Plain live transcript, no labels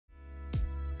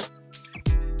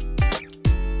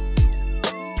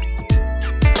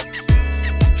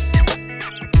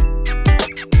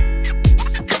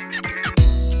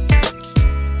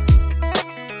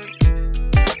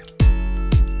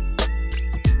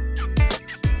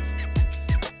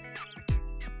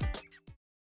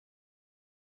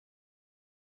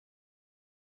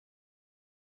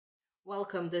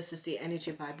Welcome. This is the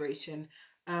energy vibration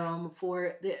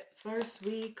for the first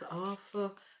week of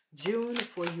June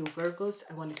for you Virgos.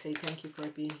 I want to say thank you for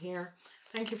being here.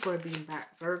 Thank you for being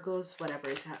back, Virgos. Whatever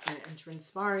is happening and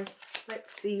transpiring,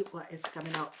 let's see what is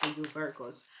coming out for you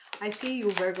Virgos. I see you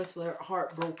Virgos were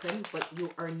heartbroken, but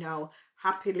you are now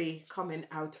happily coming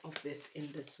out of this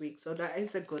in this week. So that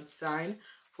is a good sign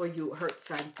for you hurt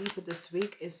sign people. This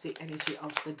week is the energy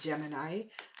of the Gemini.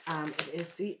 It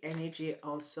is the energy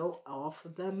also of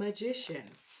the Magician.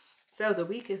 So the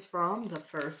week is from the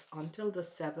 1st until the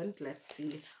 7th. Let's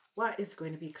see what is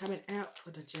going to be coming out for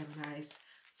the Gemini's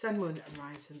Sun, Moon, and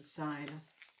Rising sign.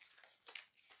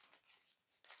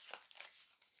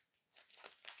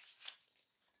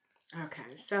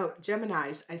 Okay, so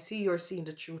Geminis, I see you're seeing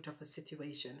the truth of a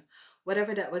situation.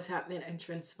 Whatever that was happening and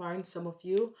transpiring, some of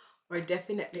you are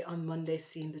definitely on Monday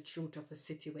seeing the truth of a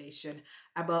situation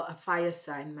about a fire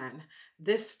sign man.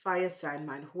 This fire sign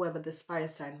man, whoever this fire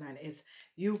sign man is,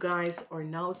 you guys are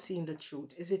now seeing the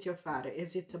truth. Is it your father?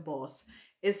 Is it the boss?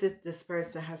 Is it this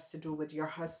person that has to do with your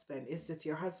husband? Is it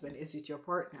your husband? Is it your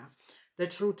partner? The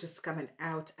truth is coming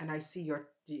out, and I see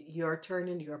you're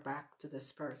turning your back to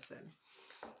this person.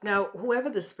 Now, whoever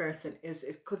this person is,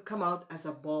 it could come out as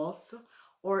a boss,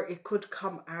 or it could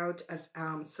come out as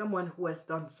someone who has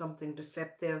done something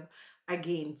deceptive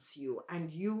against you,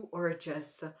 and you are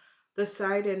just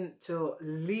deciding to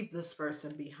leave this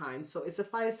person behind. So it's a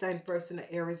fire sign person, an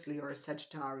Aries, Leo, or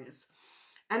Sagittarius,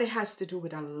 and it has to do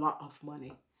with a lot of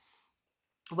money.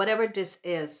 Whatever this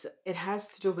is, it has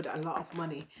to do with a lot of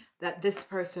money that this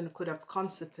person could have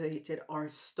contemplated or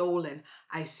stolen.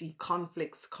 I see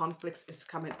conflicts. Conflicts is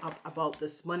coming up about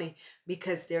this money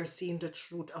because they're seeing the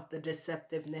truth of the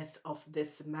deceptiveness of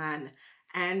this man.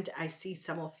 And I see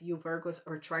some of you Virgos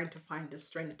are trying to find the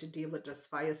strength to deal with this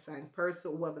fire sign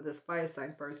person, whoever this fire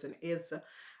sign person is.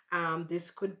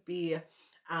 This could be,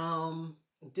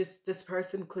 this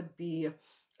person could be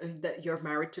that you're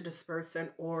married to this person,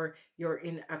 or you're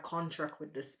in a contract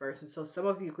with this person. So some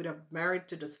of you could have married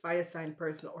to this fire sign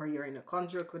person, or you're in a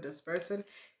contract with this person.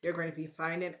 You're going to be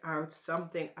finding out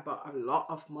something about a lot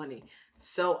of money.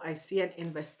 So I see an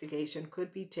investigation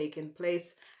could be taking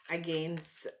place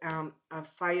against a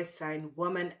fire sign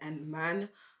woman and man.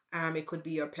 It could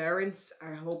be your parents.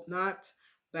 I hope not.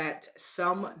 But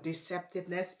some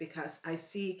deceptiveness, because I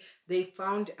see they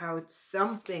found out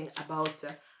something about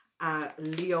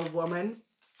Leo woman,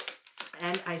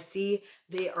 and I see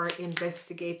they are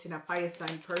investigating a fire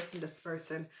sign person. This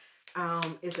person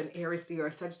is an Aries, Leo, or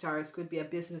Sagittarius, could be a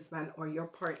businessman or your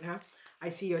partner. I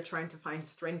see you're trying to find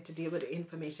strength to deal with the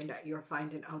information that you're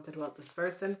finding out about this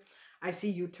person. I see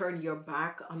you turn your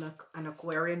back on an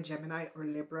Aquarian, Gemini, or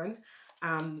Libran.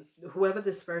 Whoever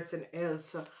this person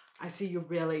is, I see you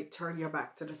really turn your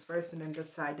back to this person and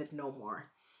decided no more.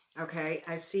 Okay,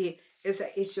 I see it's an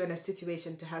issue and a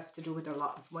situation that has to do with a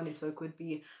lot of money. So it could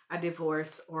be a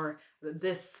divorce, or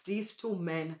these two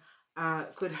men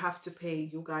could have to pay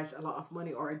you guys a lot of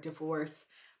money, or a divorce.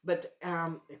 But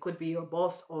it could be your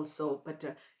boss also. But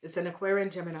it's an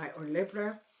Aquarian, Gemini, or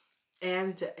Libra,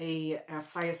 and a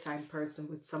fire sign person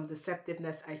with some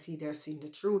deceptiveness. I see they're seeing the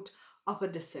truth of a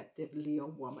deceptive Leo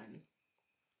woman.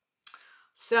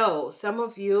 So some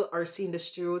of you are seeing the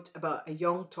truth about a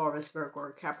young Taurus, Virgo,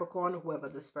 or Capricorn, whoever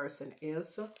this person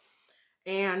is.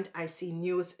 And I see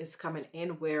news is coming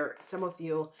in where some of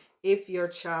you, if your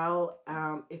child,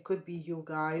 it could be you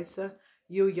guys,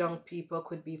 you young people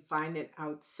could be finding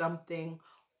out something,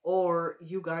 or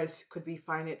you guys could be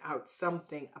finding out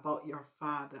something about your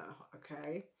father,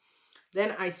 okay?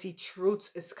 Then I see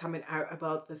truths is coming out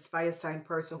about this fire sign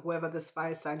person, whoever this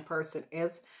fire sign person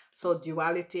is. So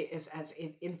duality is as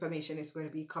if information is going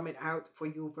to be coming out for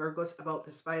you Virgos about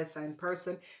this fire sign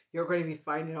person. You're going to be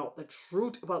finding out the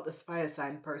truth about this fire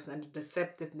sign person and the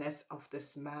deceptiveness of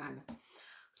this man.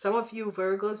 Some of you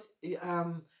Virgos,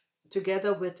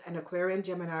 together with an Aquarian,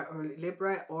 Gemini, or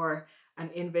Libra, or an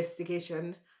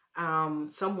investigation,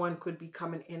 someone could be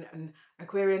coming in, an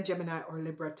Aquarian, Gemini, or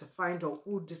Libra, to find out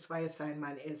who this fire sign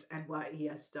man is and what he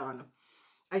has done.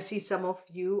 I see some of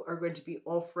you are going to be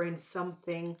offering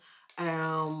something.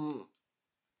 Some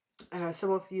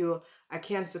of you, a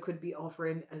Cancer could be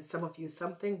offering some of you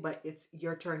something, but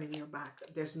you're turning your back.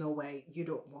 There's no way, you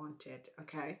don't want it.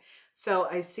 Okay, so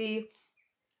I see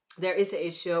there is an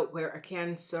issue where a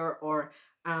Cancer or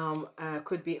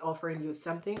could be offering you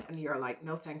something, and you're like,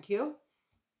 no thank you.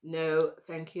 No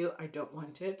thank you, I don't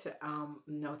want it.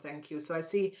 No thank you. So I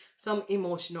see some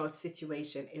emotional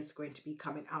situation is going to be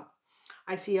coming up.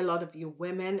 I see a lot of you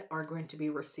women are going to be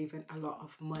receiving a lot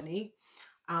of money.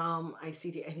 I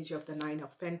see the energy of the Nine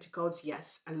of Pentacles.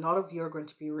 Yes, a lot of you are going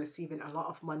to be receiving a lot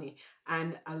of money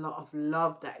and a lot of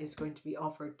love that is going to be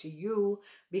offered to you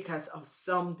because of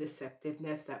some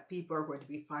deceptiveness that people are going to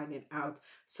be finding out,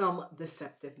 some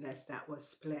deceptiveness that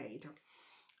was played.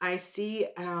 I see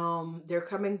they're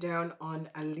coming down on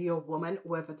a Leo woman,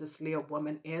 whoever this Leo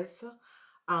woman is.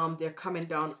 They're coming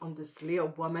down on this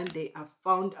Leo woman. They have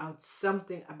found out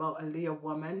something about a Leo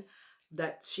woman,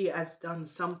 that she has done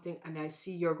something, and I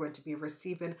see you're going to be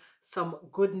receiving some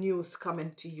good news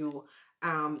coming to you,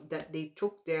 that they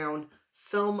took down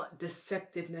some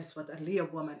deceptiveness what a Leo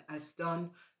woman has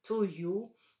done to you.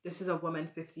 This is a woman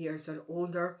 50 years and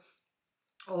older,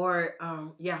 or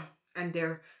yeah, and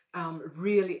they're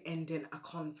really ending a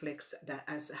conflict that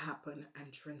has happened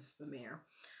and transformed.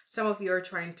 Some of you are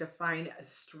trying to find a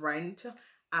strength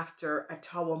after a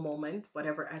tower moment,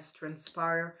 whatever has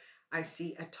transpired. I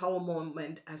see a tower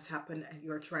moment has happened and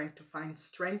you're trying to find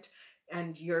strength,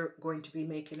 and you're going to be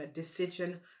making a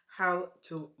decision how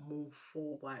to move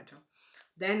forward.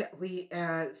 Then we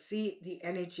see the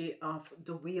energy of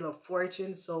the Wheel of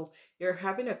Fortune. So you're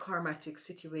having a karmatic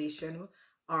situation,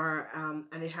 or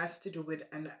and it has to do with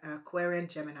an Aquarian,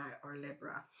 Gemini, or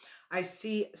Libra. I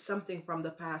see something from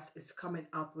the past is coming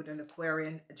up with an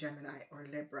Aquarian, Gemini, or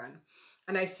Libra.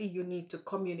 And I see you need to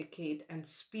communicate and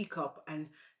speak up and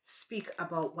speak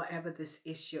about whatever this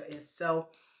issue is. So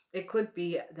it could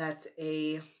be that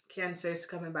a Cancer is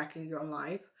coming back in your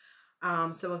life.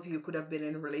 Some of you could have been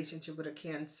in a relationship with a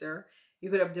Cancer. You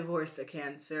could have divorced a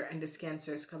Cancer, and this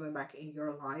Cancer is coming back in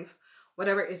your life.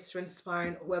 Whatever is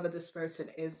transpiring, whoever this person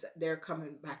is, they're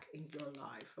coming back in your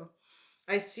life.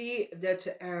 I see that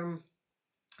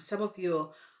some of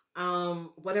you,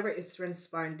 whatever is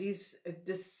transpiring,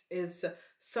 this is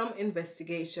some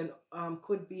investigation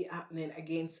could be happening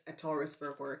against a Taurus,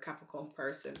 Virgo, or a Capricorn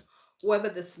person. Whoever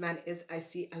this man is, I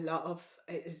see a lot of,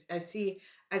 I see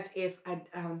as if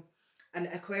an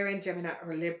Aquarian, Gemini,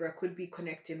 or Libra could be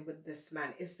connecting with this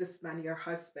man. Is this man your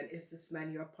husband? Is this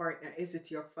man your partner? Is it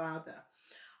your father?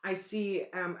 I see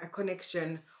a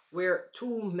connection where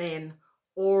two men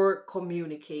or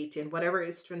communicating, whatever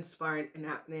is transpiring and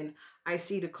happening. I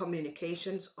see the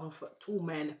communications of two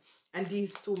men, and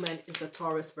these two men is a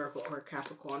Taurus, Virgo, or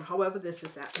Capricorn. However this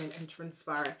is happening and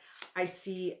transpiring, I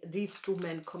see these two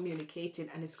men communicating,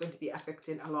 and it's going to be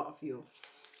affecting a lot of you.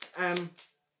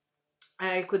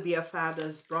 It could be a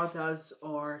father's brothers,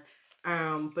 or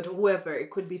but whoever, it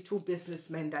could be two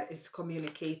businessmen that is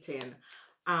communicating.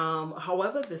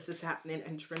 However this is happening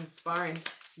and transpiring,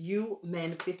 you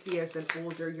men 50 years and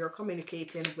older, you're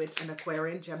communicating with an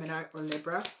Aquarian, Gemini, or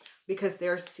Libra, because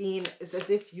they're seeing, it's as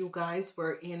if you guys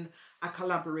were in a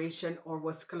collaboration or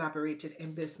was collaborated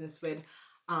in business with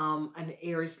an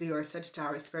Aries, Leo, or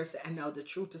Sagittarius person, and now the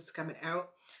truth is coming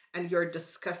out, and you're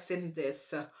discussing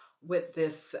this with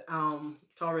this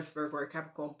Taurus, Virgo, or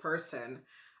Capricorn person,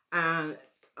 and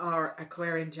or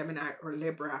Aquarian, Gemini, or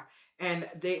Libra, and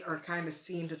they are kind of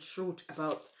seeing the truth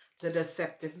about the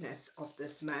deceptiveness of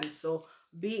this man. So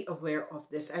be aware of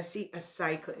this. I see a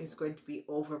cycle is going to be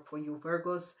over for you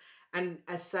Virgos, and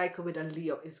a cycle with a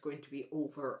Leo is going to be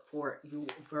over for you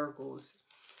Virgos.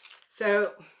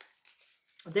 So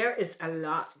there is a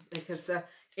lot, because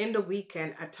in the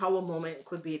weekend, a tower moment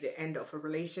could be the end of a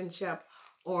relationship,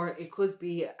 or it could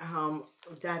be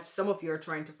that some of you are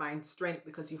trying to find strength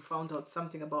because you found out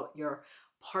something about your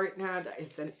partner that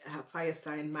is a fire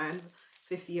sign man,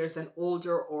 50 years and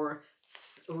older, or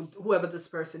whoever this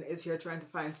person is. You're trying to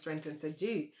find strength and say,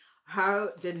 gee, how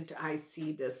didn't I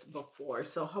see this before?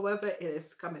 So however it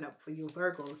is coming up for you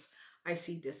Virgos, I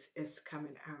see this is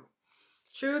coming out.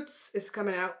 Truths is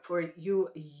coming out for you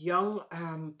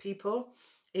young people.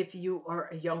 If you are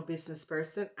a young business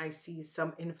person, I see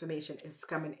some information is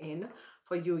coming in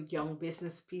for you young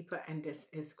business people, and this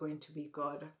is going to be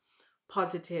good.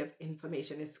 Positive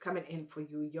information is coming in for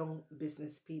you young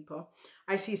business people.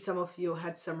 I see some of you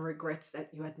had some regrets that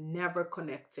you had never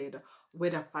connected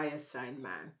with a fire sign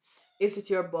man. Is it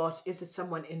your boss? Is it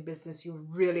someone in business? You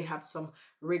really have some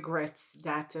regrets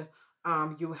that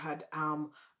you had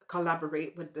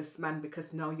collaborate with this man,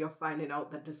 because now you're finding out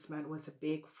that this man was a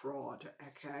big fraud.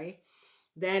 Okay,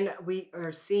 then we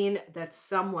are seeing that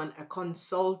someone, a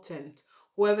consultant,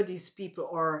 whoever these people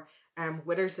are,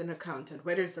 whether it's an accountant,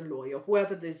 whether it's a lawyer,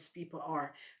 whoever these people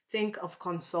are, think of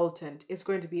consultant is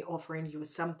going to be offering you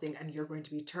something, and you're going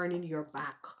to be turning your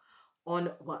back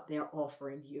on what they're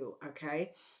offering you.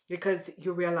 Okay, because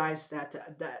you realize that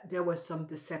there was some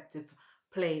deceptive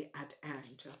play at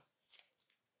end.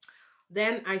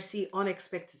 Then I see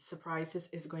unexpected surprises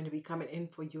is going to be coming in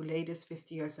for you ladies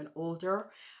 50 years and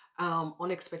older.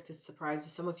 unexpected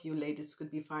surprises. Some of you ladies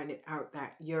could be finding out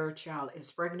that your child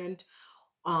is pregnant.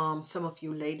 Some of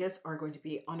you ladies are going to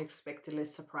be unexpectedly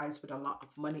surprised with a lot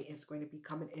of money is going to be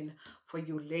coming in for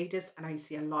you ladies, and I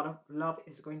see a lot of love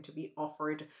is going to be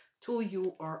offered to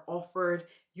you, or offered.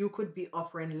 You could be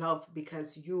offering love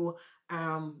because you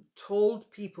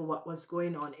told people what was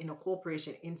going on in a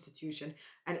corporation institution.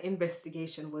 An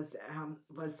investigation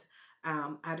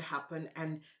had happened,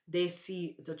 and they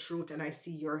see the truth, and I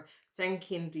see you're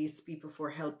thanking these people for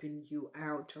helping you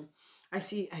out. I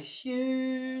see a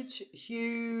huge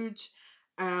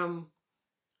um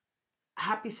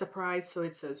happy surprise. So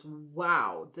it says,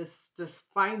 wow, this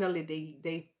finally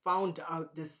they found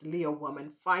out this Leo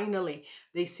woman. Finally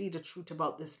they see the truth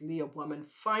about this Leo woman.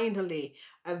 Finally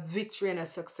a victory and a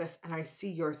success, and I see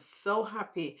you're so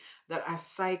happy that a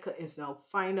cycle is now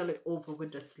finally over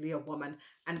with this Leo woman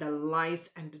and the lies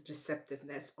and the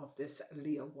deceptiveness of this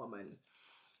Leo woman.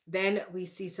 Then we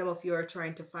see some of you are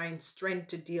trying to find strength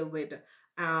to deal with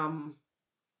um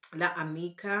La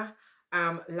Amica.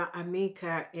 La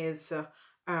Amica is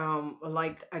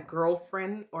like a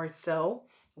girlfriend or so,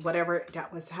 whatever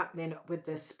that was happening with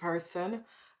this person.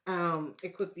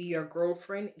 It could be your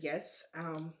girlfriend, yes.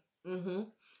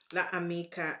 La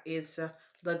Amica is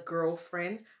the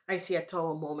girlfriend. I see a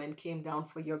tower moment came down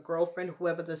for your girlfriend,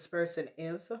 whoever this person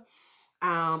is.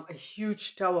 A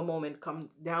huge tower moment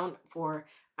comes down for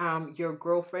your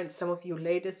girlfriend. Some of you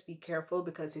ladies, be careful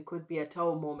because it could be a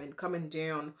tower moment coming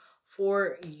down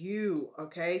for you.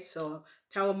 Okay, so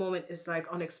tower moment is like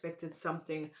unexpected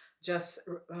something just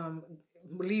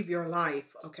leave your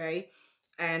life. Okay,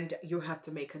 and you have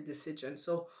to make a decision.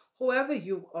 So whoever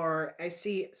you are, I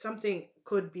see something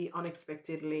could be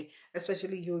unexpectedly,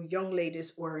 especially you young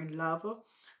ladies who are in love,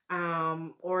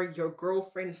 or your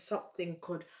girlfriend. Something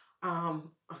could a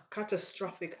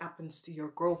catastrophic happens to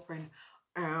your girlfriend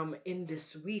in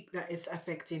this week that is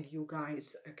affecting you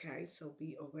guys. Okay, so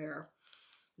be aware.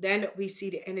 Then we see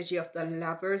the energy of the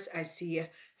Lovers. I see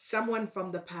someone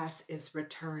from the past is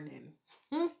returning.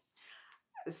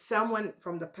 Someone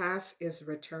from the past is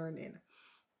returning.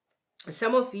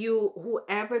 Some of you,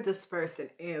 whoever this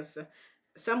person is,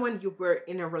 someone you were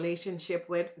in a relationship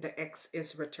with, the ex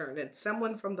is returning.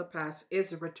 Someone from the past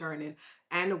is returning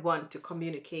and want to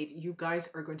communicate. You guys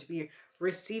are going to be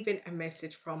receiving a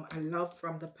message from a love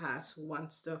from the past who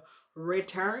wants to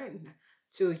return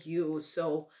to you.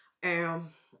 So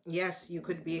yes, you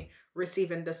could be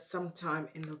receiving this sometime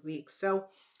in the week. So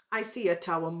I see a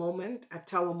tower moment. A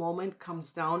tower moment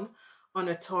comes down on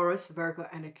a Taurus, Virgo,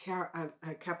 and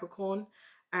a Capricorn.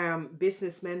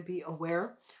 Businessmen, be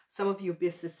aware. Some of you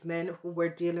businessmen who were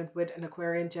dealing with an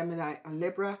Aquarian, Gemini, or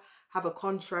Libra have a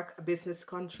contract, a business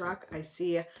contract. I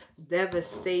see a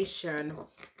devastation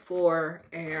for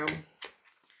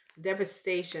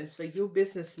devastation. So you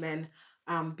businessmen,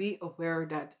 be aware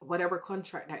that whatever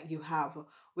contract that you have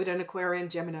with an Aquarian,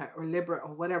 Gemini, or Libra,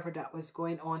 or whatever that was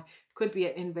going on, could be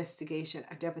an investigation.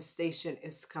 A devastation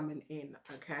is coming in.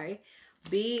 Okay,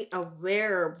 be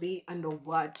aware, be on the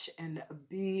watch, and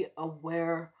be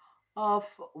aware of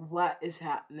what is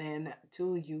happening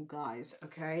to you guys.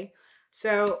 Okay,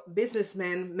 so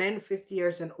businessmen, men 50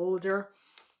 years and older,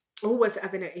 who was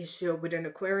having an issue with an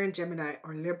Aquarian, Gemini,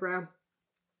 or Libra,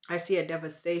 I see a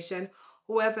devastation.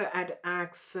 Whoever had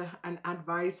asked an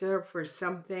advisor for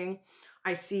something,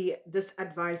 I see this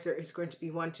advisor is going to be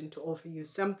wanting to offer you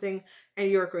something, and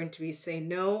you're going to be saying,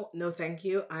 no, no, thank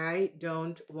you. I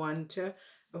don't want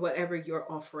whatever you're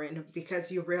offering,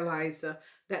 because you realize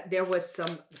that there was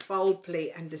some foul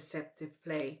play and deceptive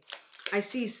play. I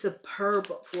see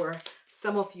superb for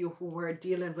some of you who were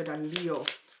dealing with a Leo.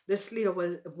 This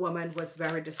Leo woman was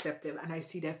very deceptive, and I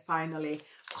see that finally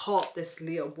caught this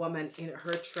Leo woman in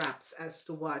her traps as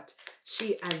to what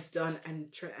she has done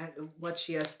and what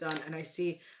she has done. And I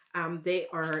see they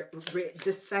are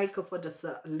this cycle for this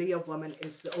Leo woman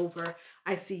is over.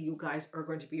 I see you guys are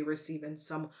going to be receiving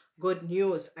some good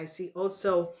news. I see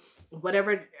also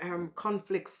whatever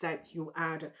conflicts that you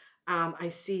had. I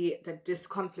see that this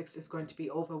conflict is going to be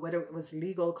over, whether it was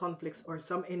legal conflicts or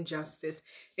some injustice.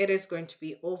 It is going to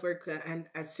be over, and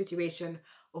a situation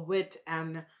with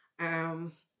an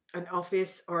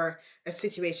office or a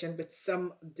situation with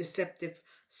some deceptive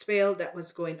spell that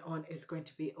was going on is going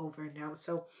to be over now.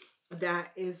 So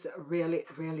that is really,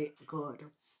 really good.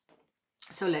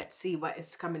 So let's see what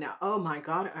is coming out. Oh my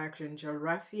God, Archangel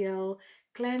Raphael,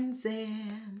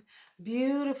 cleansing.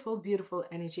 Beautiful, beautiful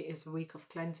energy. Is a week of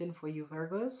cleansing for you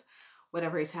Virgos.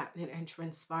 whatever is happening and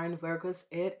transpiring, Virgos.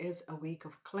 It is a week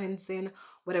of cleansing.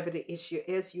 Whatever the issue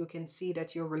is, you can see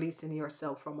that you're releasing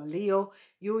yourself from a Leo.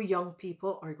 You young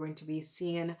people are going to be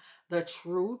seeing the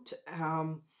truth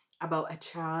about a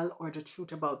child, or the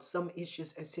truth about some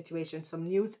issues, a situation. Some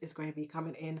news is going to be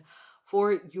coming in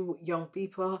for you young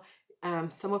people.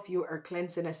 Some of you are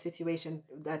cleansing a situation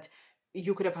that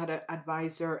you could have had an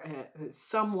advisor,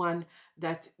 someone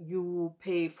that you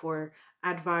pay for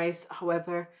advice.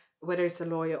 However, whether it's a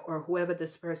lawyer or whoever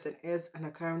this person is, an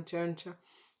accountant,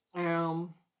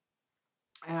 um,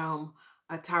 um,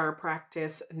 a tarot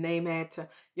practice, name it,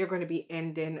 you're going to be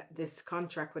ending this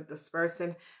contract with this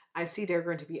person. I see they're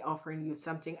going to be offering you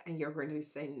something and you're going to be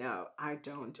saying, no, I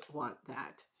don't want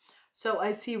that. So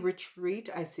I see retreat.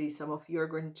 I see some of you are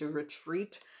going to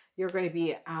retreat. You're going to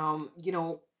be,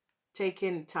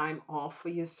 taking time off for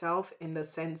yourself, in the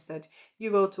sense that you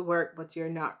go to work, but you're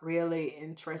not really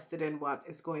interested in what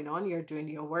is going on. You're doing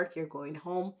your work, you're going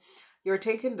home. You're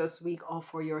taking this week off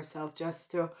for yourself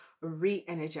just to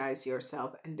re-energize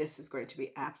yourself. And this is going to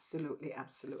be absolutely,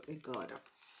 absolutely good.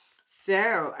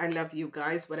 So I love you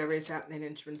guys. Whatever is happening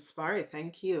in transpire,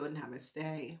 thank you and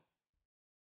namaste.